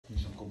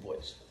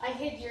toys. I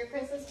hid your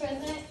Christmas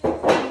present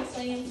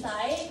actually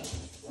inside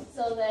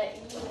so that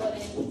you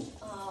wouldn't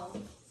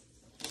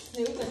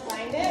snoop and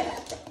find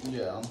it.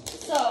 Yeah.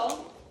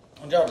 So,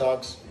 Good job,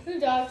 dogs. who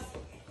dogs?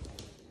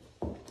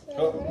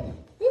 Oh.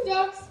 Who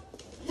dogs?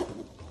 Can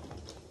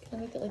I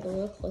make it like a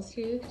little closer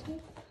to you?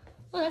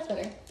 Oh, that's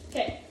better.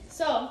 Okay,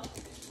 so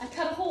I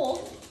cut a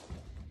hole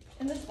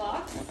in this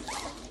box.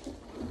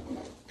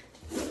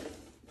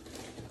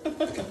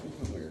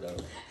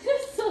 Weirdo.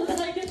 So that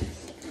I can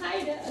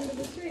hide it under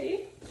the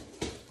tree.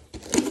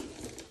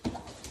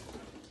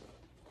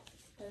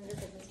 And this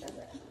is this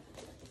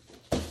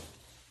present.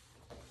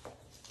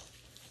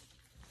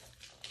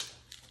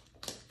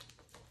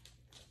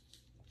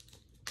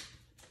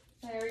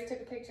 I already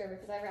took a picture of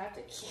it because I wrapped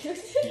it cute.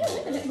 You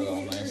did wrap it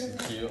all nice and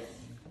cute.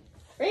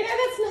 Raina,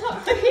 that's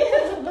not for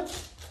you.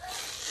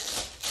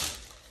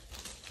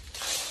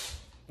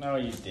 No,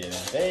 you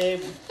didn't,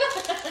 babe.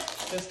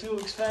 That's too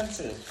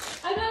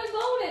expensive. I got a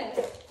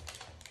bonus.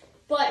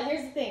 But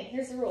here's the thing.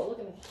 Here's the rule. Look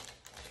at me.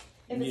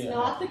 If it's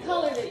not the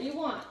color that you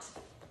want,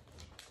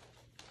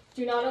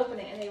 do not open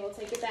it and they will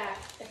take it back.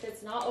 If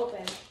it's not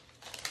open,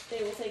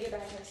 they will take it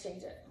back and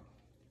exchange it.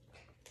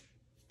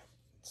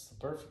 It's the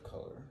perfect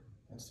color.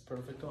 It's the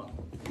perfect one.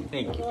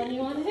 Thank The you, one babe.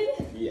 you wanted?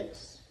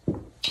 Yes.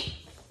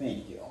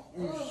 Thank you.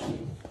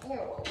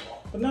 Oh.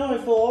 But now I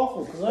feel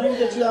awful because I didn't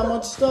get you that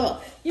much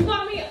stuff. You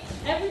got me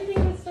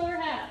everything the store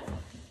had.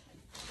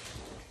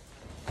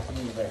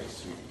 You're very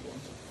sweet of you.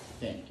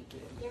 Thank you,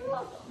 babe. You're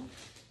welcome.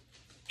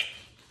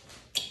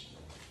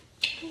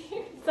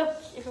 You're so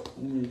cute.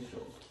 You're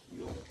so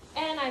cute.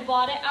 And I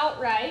bought it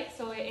outright,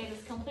 so it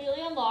is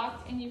completely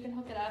unlocked, and you can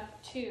hook it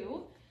up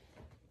to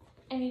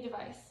any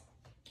device.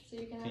 So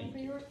you can have it for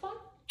your phone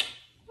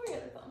or your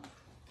other phone.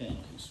 Thank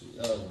you, sweet.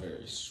 That was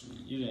very sweet.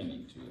 You didn't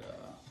need to,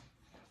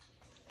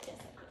 Yes,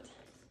 I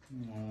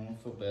Oh, I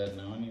feel bad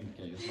now. I need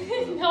to get you did.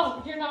 something.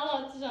 No, you're not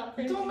allowed to shop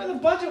for You told me anything.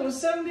 the budget was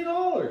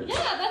 $70. Yeah,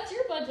 that's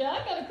your budget.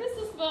 I got a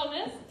Christmas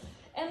bonus,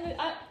 and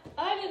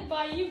I didn't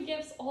buy you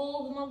gifts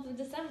all the month of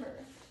December.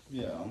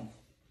 Yeah.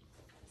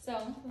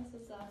 So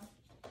this is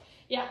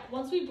yeah.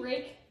 Once we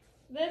break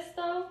this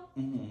though,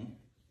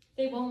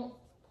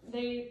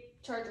 they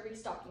charge a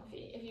restocking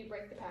fee if you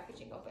break the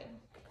packaging open.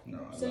 No,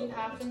 I So love you it.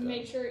 have It's to good.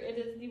 make sure it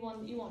is the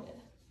one that you wanted.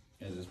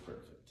 It is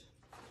perfect.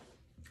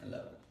 I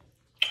love it.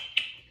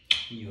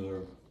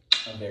 You're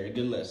a very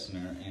good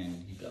listener,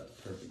 and you got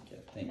the perfect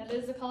gift. Thank That you.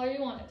 is the color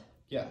you wanted.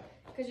 Yeah.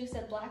 Because you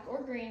said black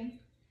or green.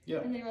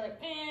 Yeah. And they were like,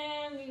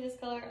 maybe this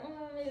color,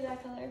 maybe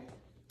that color.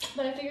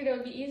 But I figured it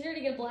would be easier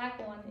to get a black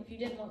one if you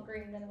didn't want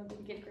green than it would be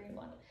to get a green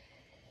one.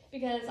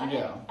 Because I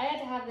had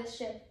to have this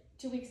shipped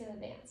 2 weeks in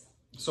advance.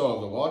 So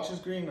the watch is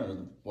green, or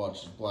the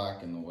watch is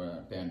black, and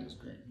the band is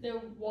green?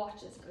 The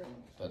watch is green.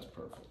 That's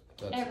perfect.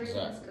 That's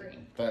Everyone's exactly,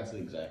 green. That's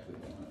exactly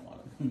what I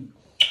wanted.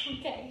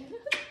 Okay.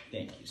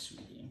 Thank you,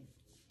 sweetie.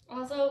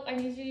 Also, I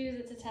need you to use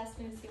it to test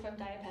me to see if I'm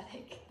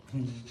diabetic.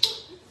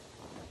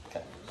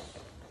 Okay.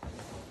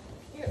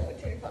 You're going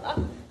to turn your phone off.